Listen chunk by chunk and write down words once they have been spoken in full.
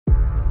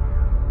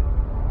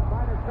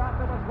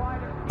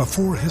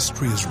Before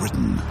history is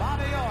written,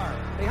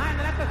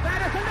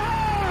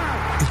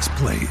 it's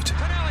played.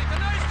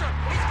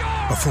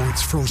 Before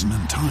it's frozen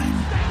in time,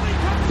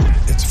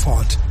 it's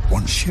fought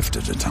one shift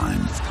at a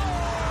time.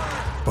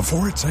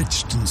 Before it's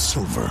etched in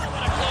silver,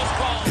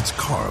 it's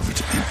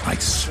carved in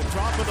ice.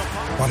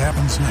 What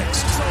happens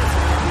next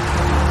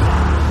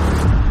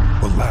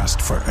will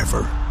last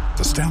forever.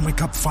 The Stanley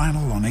Cup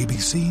Final on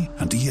ABC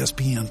and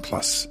ESPN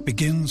Plus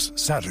begins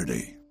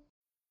Saturday.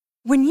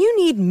 When you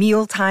need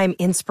mealtime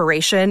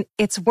inspiration,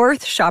 it's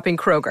worth shopping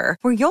Kroger,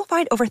 where you'll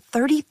find over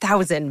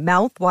 30,000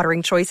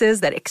 mouth-watering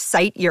choices that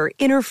excite your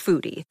inner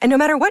foodie. And no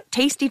matter what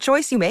tasty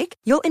choice you make,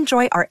 you'll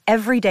enjoy our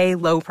everyday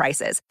low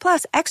prices,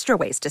 plus extra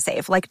ways to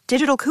save, like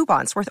digital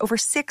coupons worth over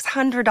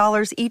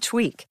 $600 each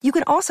week. You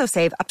can also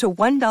save up to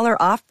 $1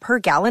 off per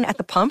gallon at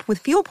the pump with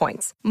fuel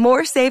points.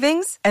 More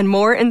savings and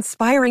more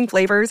inspiring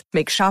flavors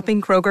make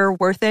shopping Kroger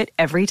worth it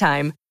every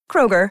time.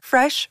 Kroger,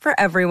 fresh for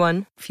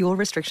everyone. Fuel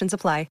restrictions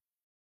apply.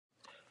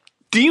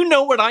 Do you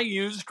know what I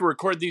use to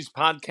record these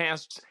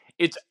podcasts?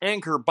 It's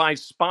Anchor by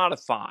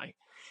Spotify.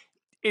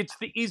 It's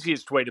the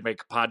easiest way to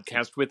make a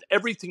podcast with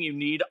everything you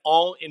need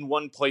all in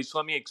one place.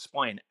 Let me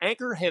explain.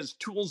 Anchor has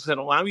tools that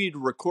allow you to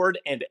record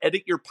and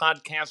edit your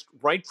podcast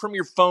right from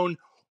your phone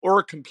or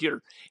a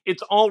computer.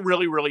 It's all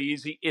really, really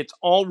easy. It's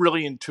all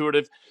really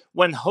intuitive.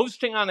 When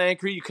hosting on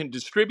Anchor, you can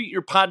distribute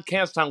your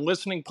podcast on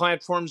listening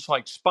platforms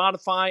like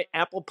Spotify,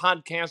 Apple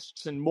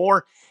Podcasts, and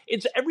more.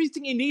 It's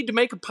everything you need to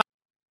make a podcast.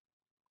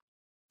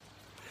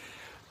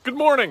 Good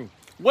morning.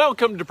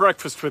 Welcome to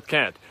Breakfast with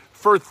Kent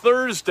for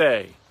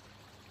Thursday,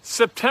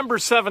 September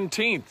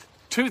 17th,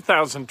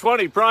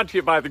 2020. Brought to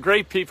you by the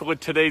great people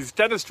at Today's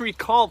Dentistry.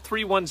 Call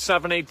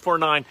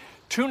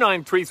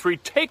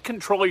 317-849-2933. Take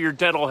control of your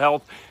dental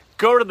health.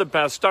 Go to the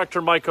best.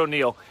 Dr. Mike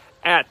O'Neill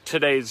at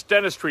Today's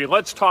Dentistry.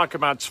 Let's talk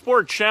about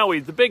sports, shall we?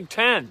 The Big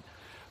Ten.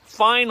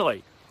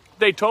 Finally,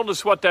 they told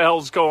us what the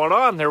hell's going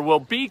on. There will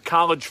be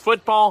college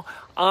football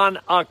on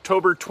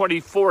October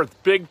 24th.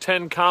 Big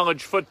Ten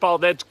college football.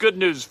 That's good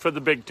news for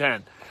the Big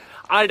Ten.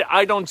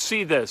 I don't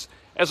see this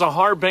as a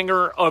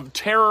harbinger of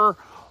terror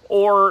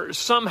or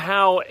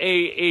somehow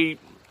a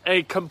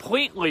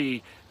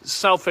completely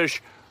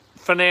selfish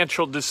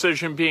financial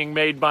decision being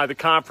made by the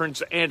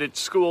conference and its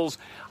schools.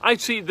 I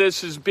see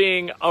this as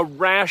being a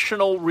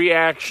rational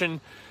reaction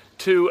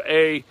to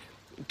a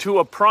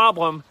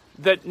problem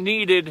that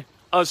needed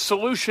a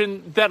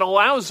solution that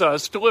allows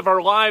us to live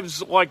our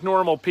lives like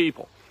normal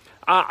people.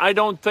 I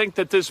don't think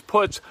that this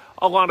puts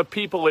a lot of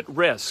people at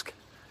risk.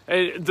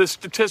 The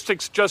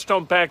statistics just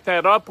don't back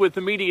that up. With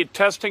immediate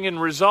testing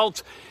and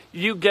results,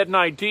 you get an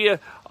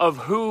idea of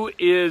who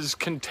is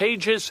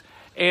contagious,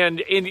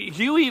 and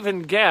you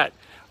even get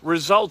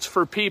results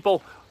for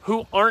people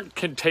who aren't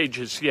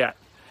contagious yet.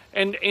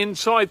 And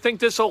so I think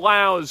this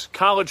allows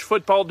college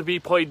football to be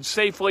played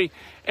safely,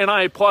 and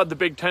I applaud the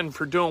Big Ten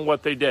for doing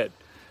what they did.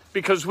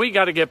 Because we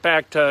got to get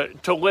back to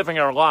living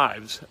our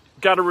lives.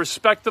 Got to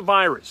respect the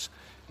virus.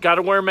 Got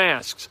to wear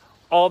masks.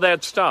 All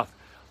that stuff.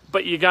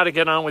 But you got to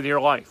get on with your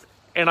life.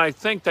 And I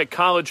think that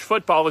college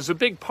football is a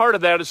big part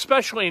of that,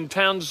 especially in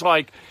towns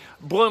like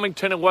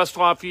Bloomington and West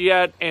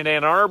Lafayette and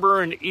Ann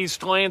Arbor and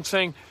East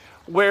Lansing,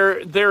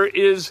 where there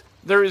is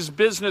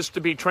business to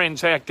be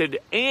transacted.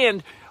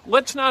 And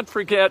let's not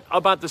forget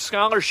about the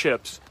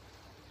scholarships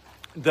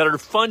that are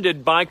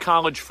funded by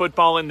college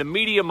football and the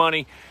media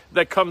money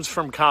that comes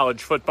from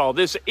college football.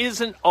 This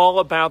isn't all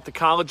about the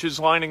colleges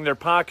lining their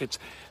pockets.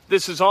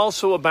 This is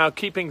also about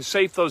keeping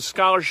safe those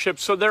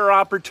scholarships so there are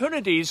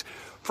opportunities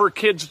for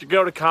kids to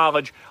go to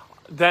college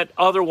that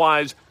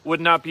otherwise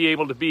would not be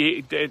able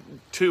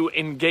to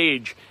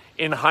engage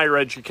in higher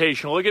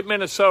education. Look at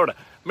Minnesota.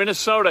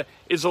 Minnesota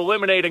is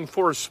eliminating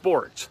 4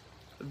 sports.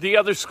 The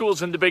other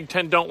schools in the Big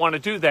Ten don't want to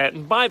do that.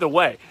 And by the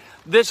way,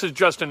 this is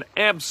just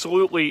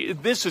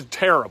this is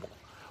terrible.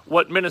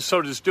 What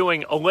Minnesota is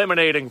doing,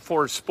 eliminating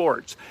 4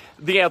 sports.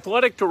 The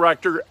athletic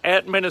director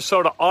at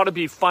Minnesota ought to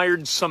be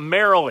fired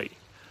summarily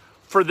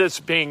for this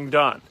being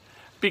done.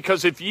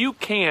 Because if you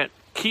can't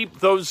keep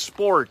those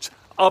sports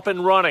up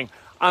and running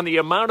on the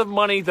amount of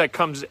money that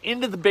comes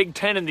into the Big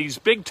Ten and these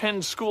Big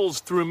Ten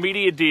schools through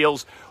media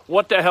deals,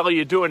 what the hell are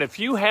you doing? If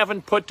you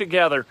haven't put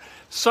together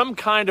some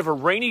kind of a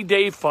rainy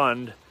day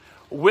fund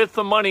with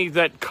the money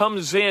that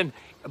comes in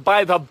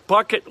by the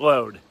bucket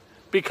load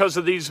because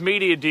of these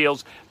media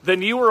deals,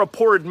 then you are a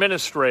poor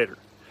administrator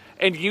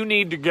and you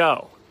need to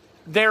go.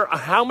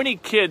 How many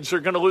kids are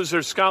going to lose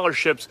their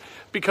scholarships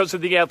because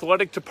of the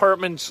athletic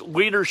department's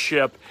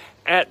leadership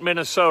at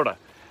Minnesota?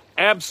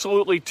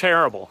 Absolutely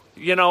terrible.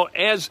 You know,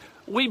 as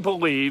we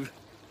believe,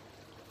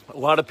 a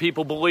lot of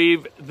people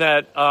believe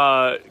that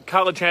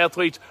college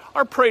athletes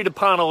are preyed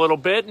upon a little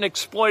bit and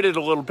exploited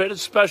a little bit,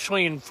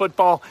 especially in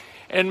football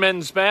and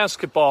men's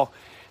basketball.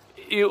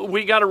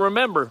 We got to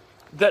remember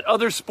that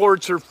other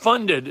sports are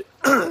funded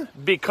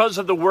because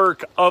of the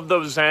work of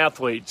those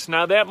athletes.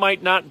 Now, that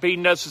might not be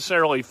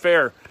necessarily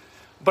fair,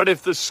 but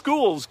if the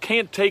schools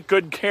can't take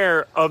good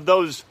care of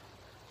those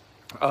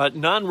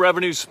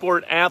non-revenue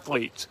sport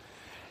athletes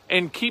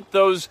and keep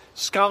those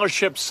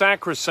scholarships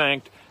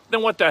sacrosanct,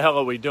 then what the hell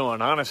are we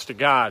doing, honest to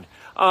God?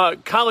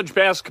 College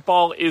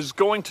basketball is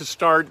going to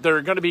start. There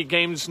are going to be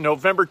games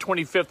November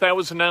 25th. That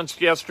was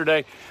announced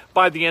yesterday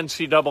by the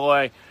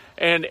NCAA.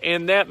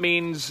 And that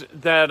means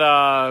that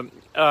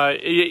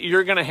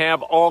you're going to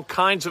have all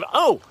kinds of –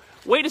 oh,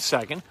 wait a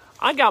second.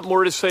 I got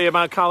more to say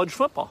about college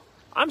football.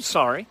 I'm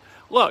sorry.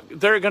 Look,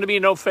 there are going to be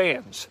no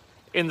fans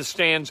in the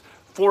stands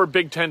for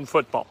Big Ten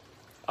football.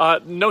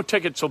 No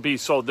tickets will be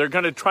sold. They're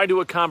going to try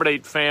to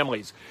accommodate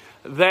families.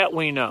 That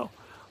we know.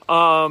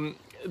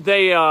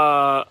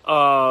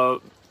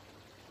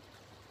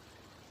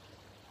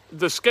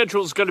 The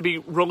schedule is going to be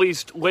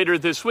released later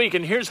this week,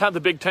 and here's how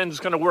the Big Ten is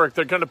going to work.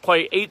 They're going to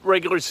play 8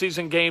 regular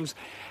season games,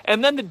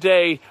 and then the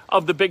day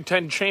of the Big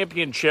Ten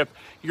championship,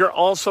 you're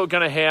also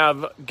going to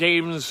have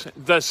games.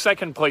 The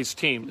second-place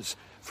teams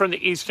from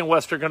the East and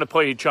West are going to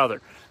play each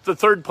other. The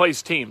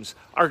third-place teams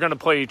are going to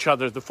play each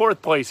other. The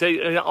fourth place,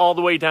 all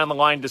the way down the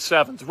line to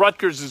 7th.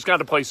 Rutgers has got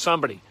to play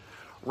somebody,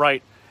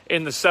 right,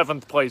 in the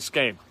 7th-place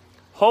game.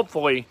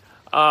 Hopefully,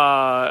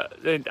 I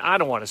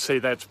don't want to say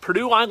that's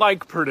Purdue. I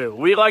like Purdue.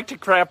 We like to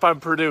crap on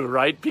Purdue,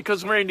 right?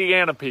 Because we're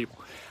Indiana people.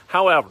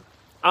 However,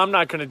 I'm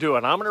not going to do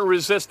it. I'm going to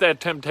resist that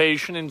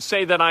temptation and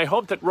say that I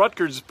hope that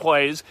Rutgers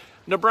plays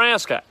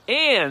Nebraska.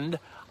 And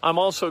I'm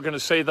also going to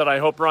say that I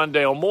hope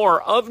Rondale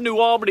Moore of New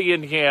Albany,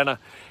 Indiana,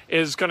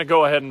 is going to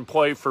go ahead and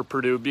play for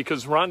Purdue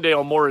because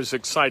Rondale Moore is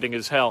exciting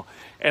as hell,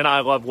 and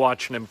I love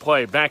watching him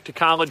play. Back to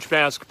college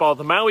basketball.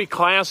 The Maui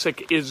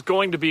Classic is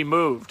going to be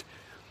moved.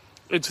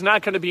 It's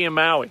not going to be in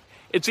Maui.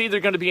 It's either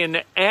going to be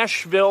in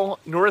Asheville,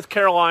 North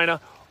Carolina,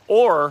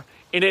 or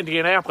in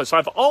Indianapolis.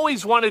 I've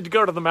always wanted to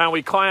go to the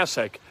Maui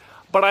Classic,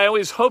 but I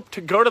always hoped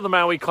to go to the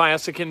Maui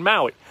Classic in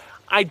Maui.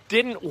 I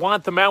didn't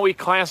want the Maui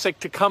Classic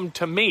to come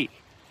to me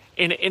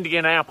in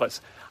Indianapolis.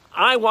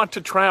 I want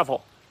to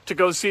travel to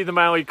go see the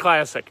Maui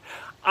Classic.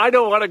 I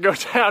don't want to go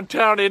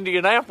downtown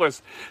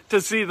Indianapolis to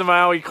see the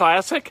Maui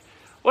Classic.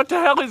 What the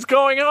hell is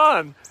going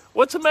on?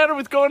 What's the matter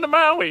with going to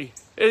Maui?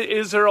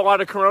 Is there a lot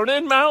of corona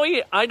in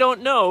Maui? I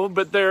don't know,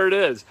 but there it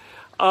is.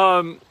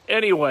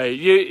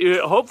 Anyway,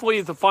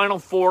 hopefully the Final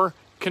Four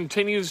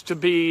continues to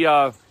be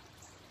that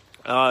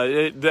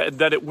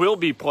it will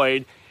be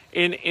played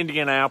in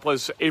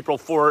Indianapolis April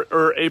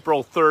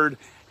 3rd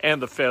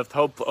and the 5th.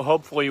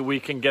 Hopefully we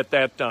can get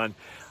that done.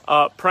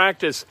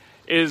 Practice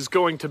is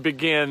going to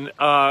begin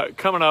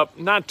coming up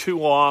not too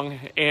long,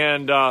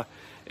 and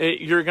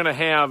you're going to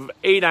have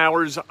 8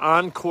 hours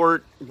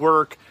on-court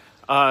work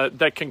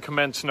that can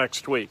commence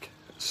next week.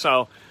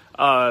 So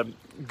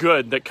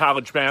good that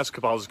college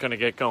basketball is going to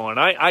get going.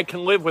 I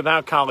can live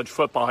without college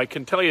football. I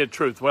can tell you the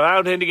truth.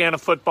 Without Indiana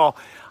football,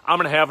 I'm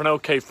going to have an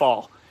okay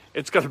fall.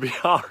 It's going to be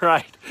all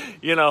right,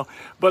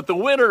 But the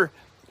winter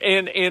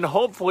and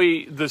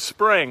hopefully the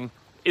spring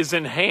is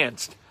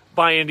enhanced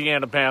by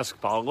Indiana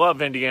basketball. I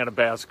love Indiana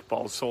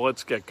basketball, so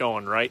let's get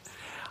going, right?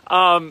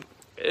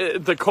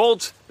 The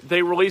Colts,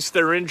 they released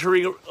their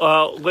injury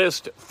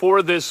list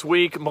for this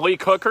week.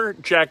 Malik Hooker,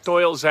 Jack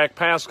Doyle, Zach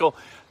Pascal,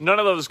 none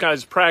of those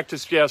guys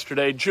practiced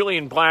yesterday.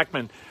 Julian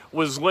Blackmon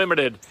was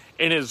limited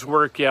in his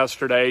work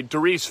yesterday.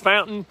 Darius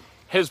Fountain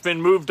has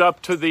been moved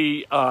up to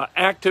the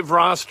active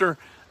roster.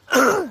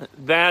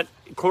 That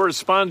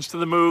corresponds to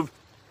the move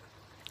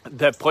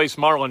that placed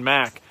Marlon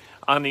Mack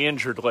on the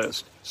injured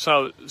list.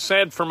 So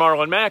sad for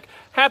Marlon Mack,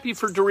 happy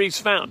for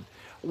Darius Fountain.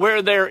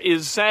 Where there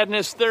is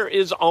sadness, there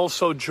is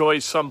also joy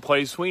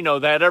someplace. We know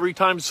that every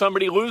time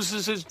somebody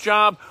loses his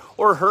job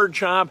or her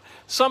job,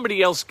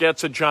 somebody else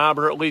gets a job,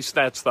 or at least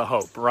that's the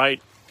hope,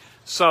 right?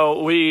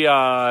 So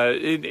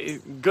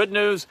good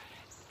news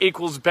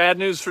equals bad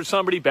news for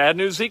somebody. Bad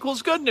news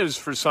equals good news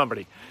for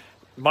somebody.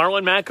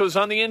 Marlon Mack goes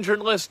on the injured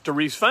list.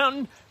 Darius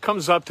Fountain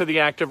comes up to the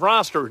active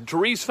roster.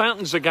 Darius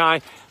Fountain's a guy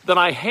that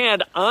I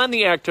had on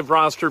the active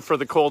roster for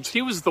the Colts.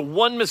 He was the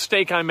one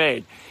mistake I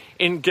made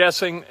in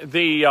guessing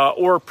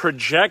or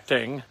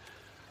projecting,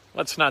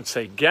 let's not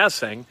say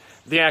guessing,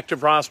 the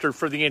active roster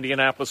for the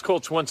Indianapolis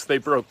Colts once they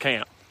broke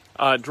camp.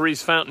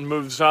 Darius Fountain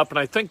moves up, and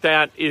I think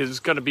that is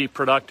going to be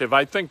productive.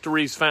 I think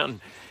Darius Fountain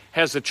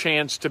has a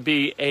chance to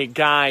be a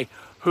guy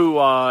who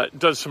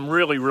does some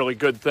really, really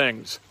good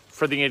things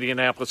for the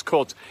Indianapolis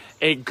Colts.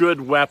 A good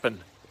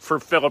weapon for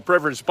Phillip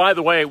Rivers. By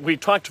the way, we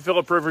talked to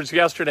Phillip Rivers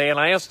yesterday, and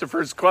I asked the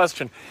first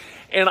question,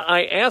 and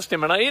I asked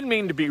him, and I didn't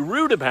mean to be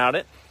rude about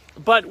it,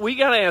 but we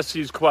got to ask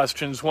these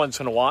questions once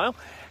in a while.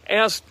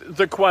 Asked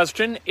the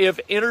question if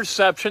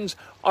interceptions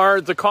are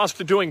the cost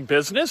of doing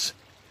business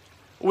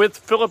with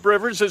Phillip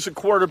Rivers as a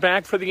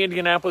quarterback for the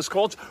Indianapolis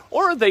Colts,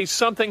 or are they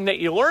something that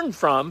you learn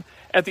from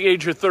at the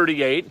age of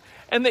 38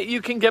 and that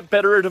you can get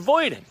better at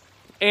avoiding?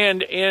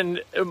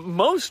 And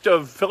most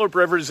of Phillip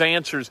Rivers'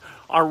 answers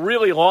are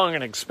really long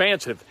and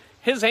expansive.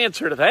 His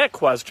answer to that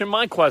question,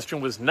 my question,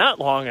 was not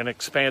long and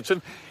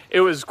expansive. It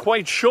was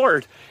quite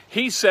short.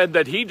 He said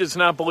that he does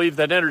not believe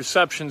that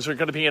interceptions are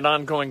going to be an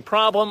ongoing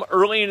problem.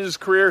 Early in his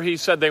career, he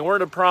said they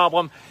weren't a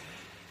problem.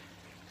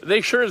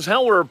 They sure as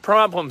hell were a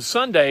problem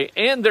Sunday,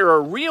 and they're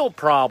a real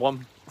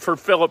problem for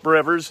Phillip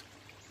Rivers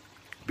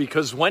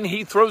because when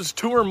he throws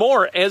 2 or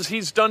more, as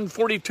he's done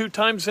 42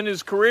 times in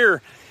his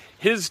career,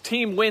 his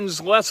team wins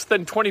less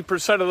than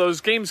 20% of those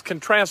games.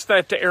 Contrast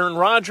that to Aaron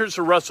Rodgers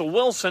or Russell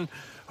Wilson,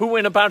 who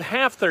win about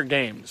half their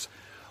games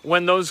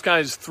when those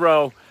guys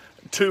throw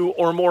 2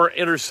 or more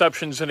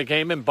interceptions in a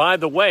game. And by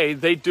the way,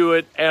 they do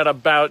it at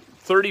about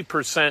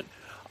 30%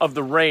 of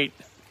the rate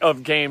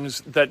of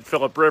games that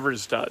Phillip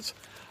Rivers does.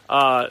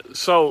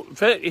 So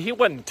he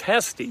wasn't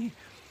testy,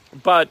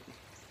 but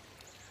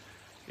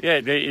yeah,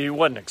 he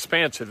wasn't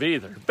expansive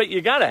either. But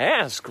you got to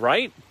ask,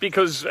 right?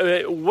 Because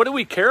what do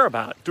we care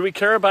about? Do we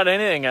care about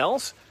anything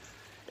else?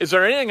 Is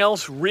there anything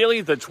else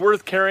really that's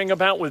worth caring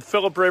about with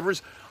Phillip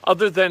Rivers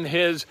other than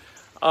his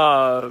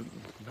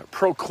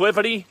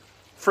proclivity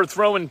for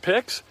throwing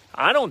picks?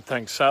 I don't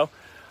think so.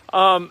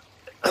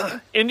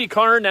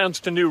 IndyCar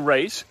announced a new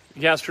race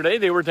yesterday.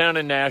 They were down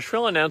in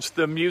Nashville, announced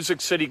the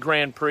Music City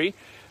Grand Prix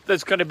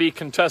that's going to be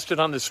contested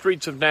on the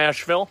streets of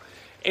Nashville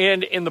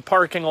and in the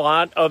parking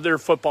lot of their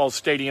football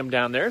stadium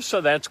down there. So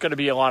that's going to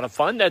be a lot of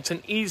fun. That's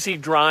an easy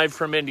drive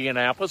from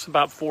Indianapolis,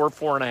 about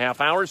 4.5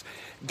 hours.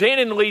 Dan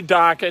and Lee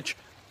Dockich,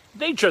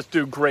 they just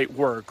do great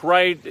work,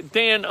 right?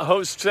 Dan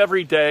hosts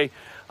every day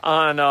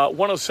on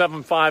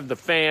 107.5 The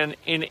Fan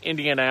in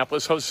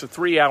Indianapolis, hosts a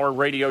 3-hour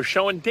radio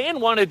show. And Dan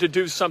wanted to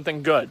do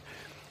something good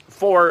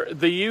for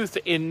the youth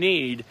in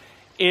need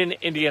in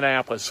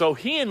Indianapolis. So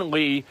he and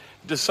Lee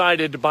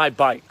decided to buy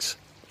bikes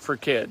for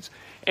kids.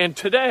 And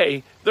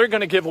today, they're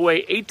going to give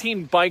away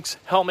 18 bikes,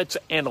 helmets,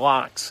 and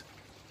locks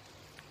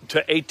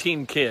to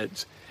 18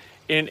 kids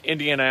in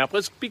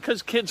Indianapolis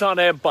because kids ought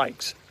to have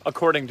bikes,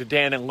 according to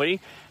Dan and Lee.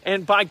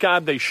 And by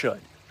God, they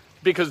should.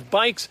 Because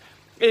bikes,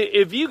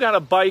 if you got a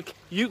bike,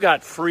 you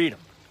got freedom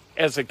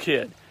as a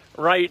kid,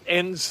 right?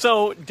 And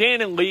so Dan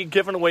and Lee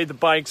giving away the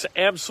bikes,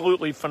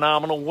 absolutely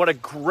phenomenal. What a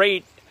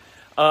great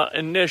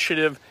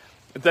initiative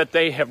that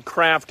they have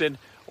crafted.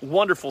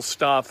 Wonderful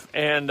stuff.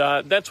 And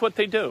that's what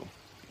they do.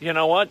 You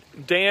know what?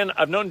 Dan,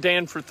 I've known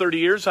Dan for 30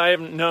 years. I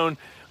haven't known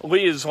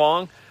Lee as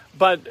long.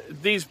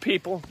 But these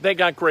people, they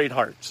got great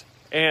hearts.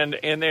 And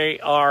they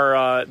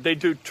are they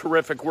do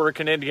terrific work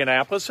in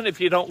Indianapolis. And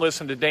if you don't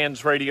listen to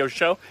Dan's radio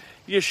show,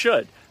 you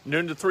should.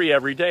 Noon to 3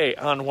 every day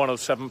on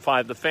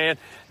 107.5 The Fan.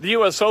 The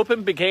U.S.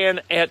 Open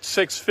began at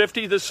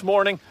 6:50 this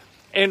morning.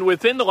 And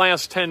within the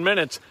last 10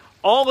 minutes,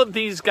 all of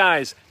these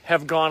guys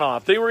have gone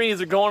off. They were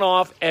either going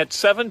off at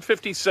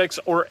 7:56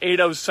 or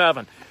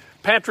 8:07.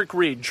 Patrick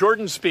Reed,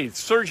 Jordan Spieth,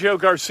 Sergio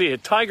Garcia,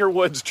 Tiger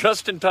Woods,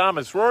 Justin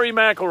Thomas, Rory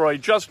McIlroy,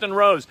 Justin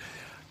Rose,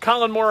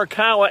 Colin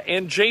Morikawa,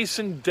 and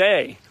Jason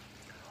Day,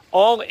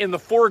 all in the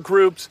 4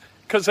 groups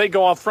because they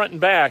go off front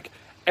and back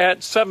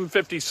at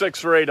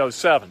 7:56 or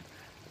 8:07.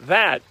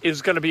 That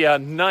is going to be a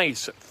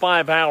nice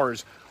 5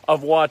 hours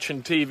of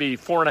watching TV,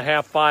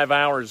 4.5, 5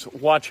 hours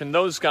watching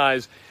those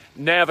guys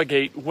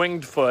navigate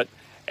Winged Foot,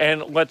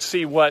 and let's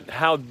see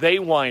how they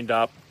wind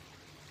up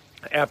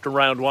after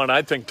round 1.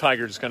 I think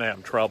Tiger's going to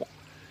have trouble.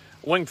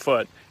 Winged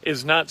Foot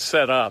is not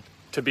set up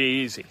to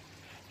be easy.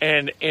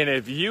 And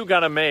if you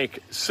got to make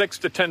 6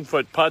 to 10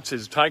 foot putts,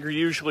 as Tiger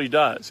usually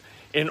does,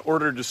 in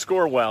order to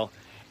score well,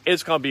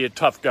 it's going to be a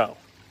tough go.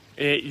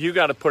 You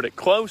got to put it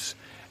close,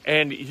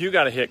 and you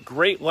got to hit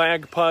great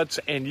lag putts,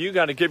 and you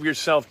got to give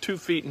yourself 2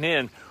 feet and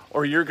in,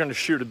 or you're going to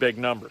shoot a big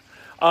number.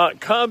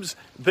 Cubs,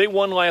 they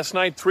won last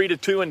night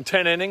 3-2 in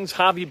 10 innings.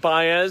 Javi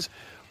Baez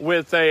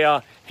with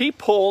he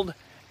pulled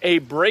a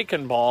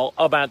breaking ball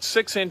about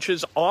 6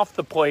 inches off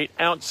the plate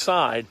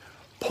outside,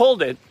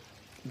 pulled it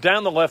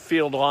down the left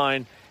field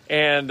line,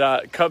 and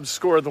Cubs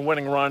scored the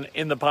winning run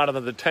in the bottom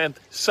of the 10th.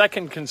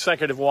 Second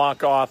consecutive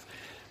walk-off.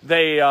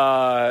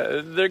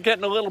 They're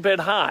getting a little bit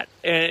hot,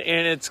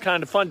 and it's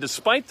kind of fun,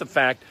 despite the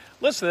fact,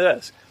 listen to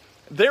this,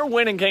 they're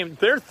winning games.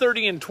 They're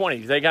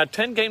 30-20. They got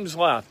 10 games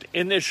left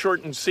in this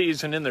shortened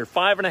season, and they're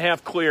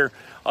 5.5 clear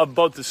of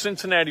both the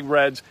Cincinnati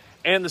Reds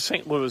and the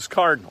St. Louis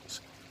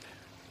Cardinals.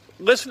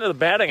 Listen to the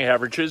batting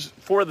averages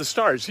for the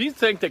Stars. You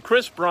think that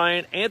Chris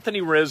Bryant,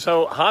 Anthony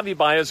Rizzo, Javi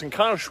Baez, and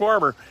Kyle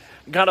Schwarber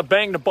got to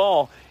bang the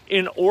ball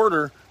in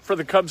order for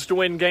the Cubs to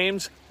win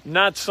games?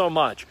 Not so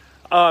much.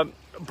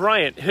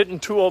 Bryant hitting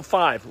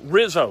 205,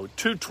 Rizzo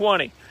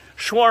 220,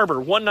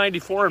 Schwarber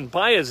 194, and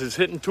Baez is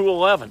hitting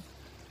 211.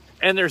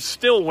 And they're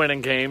still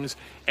winning games.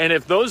 And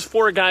if those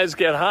 4 guys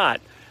get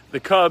hot, the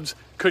Cubs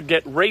could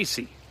get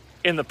racy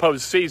in the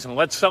postseason.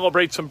 Let's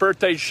celebrate some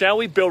birthdays, shall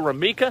we? Bill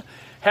Ramika,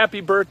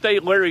 happy birthday.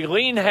 Larry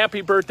Lean,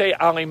 happy birthday.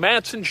 Ollie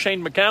Matson,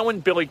 Shane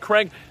McGowan, Billy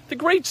Craig, the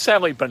great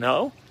Sally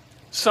Bonneau,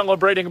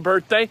 celebrating a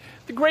birthday.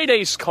 The great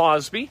Ace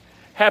Cosby,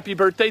 happy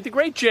birthday. The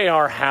great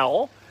J.R.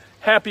 Howell,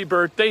 happy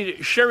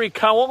birthday. Sherry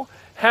Cowell,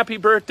 happy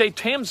birthday.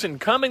 Tamsin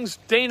Cummings,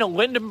 Dana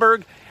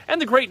Lindenberg, and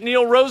the great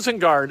Neil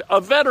Rosengard, a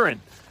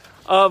veteran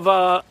of,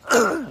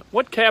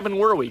 what cabin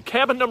were we?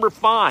 Cabin number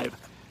 5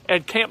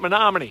 at Camp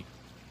Menominee.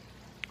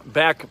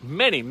 Back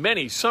many,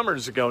 many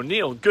summers ago.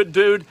 Neil, good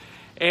dude.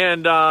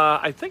 And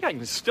I think I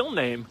can still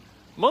name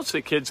most of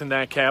the kids in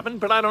that cabin,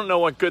 but I don't know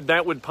what good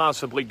that would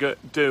possibly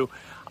do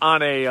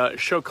on a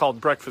show called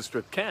Breakfast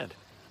with Kent,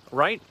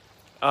 right?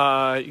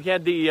 You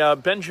had the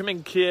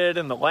Benjamin Kid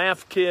and the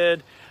Laugh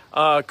Kid,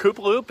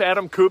 Koopaloop,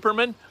 Adam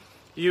Cooperman.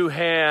 You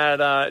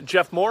had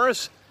Jeff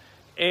Morris.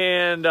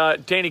 And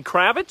Danny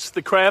Kravitz,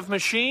 the Krav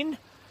Machine.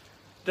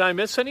 Did I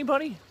miss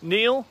anybody?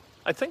 Neil?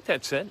 I think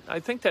that's it. I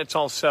think that's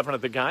all 7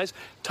 of the guys.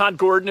 Todd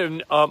Gordon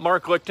and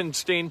Mark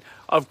Lichtenstein,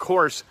 of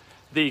course,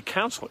 the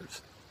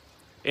counselors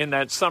in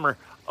that summer.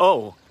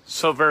 Oh,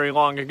 so very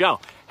long ago.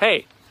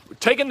 Hey, we're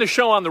taking the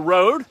show on the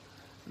road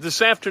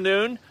this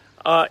afternoon.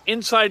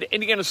 Inside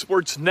Indiana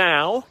Sports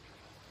Now.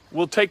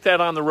 We'll take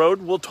that on the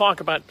road. We'll talk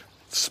about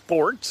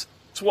sports.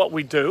 It's what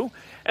we do.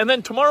 And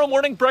then tomorrow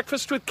morning,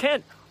 Breakfast with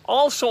Kent.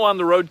 Also on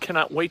the road.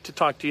 Cannot wait to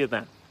talk to you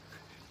then.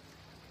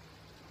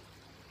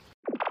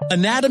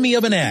 Anatomy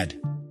of an ad.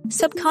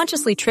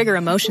 Subconsciously trigger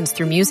emotions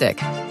through music.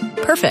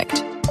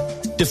 Perfect.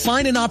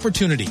 Define an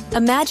opportunity.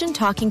 Imagine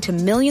talking to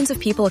millions of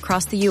people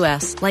across the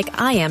U.S.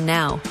 like I am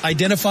now.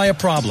 Identify a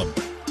problem.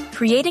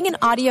 Creating an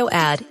audio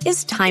ad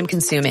is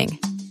time-consuming.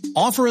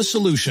 Offer a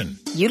solution.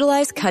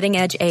 Utilize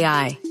cutting-edge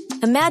AI.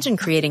 Imagine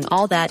creating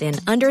all that in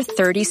under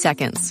 30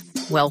 seconds.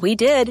 Well, we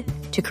did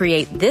to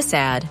create this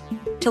ad.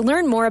 To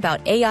learn more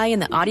about AI in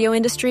the audio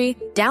industry,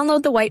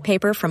 download the white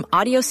paper from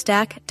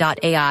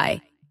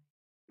audiostack.ai.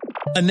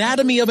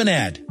 Anatomy of an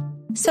ad.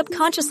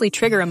 Subconsciously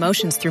trigger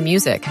emotions through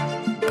music.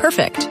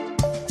 Perfect.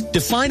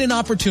 Define an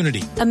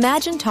opportunity.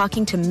 Imagine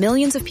talking to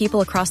millions of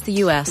people across the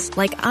U.S.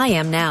 like I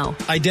am now.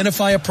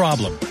 Identify a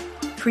problem.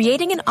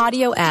 Creating an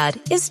audio ad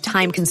is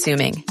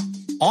time-consuming.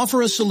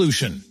 Offer a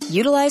solution.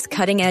 Utilize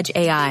cutting-edge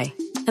AI.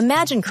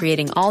 Imagine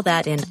creating all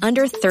that in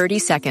under 30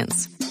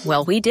 seconds.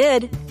 Well, we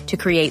did to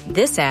create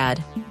this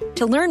ad.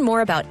 To learn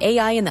more about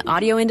AI in the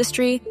audio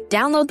industry,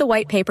 download the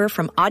white paper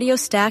from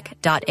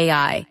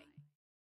audiostack.ai.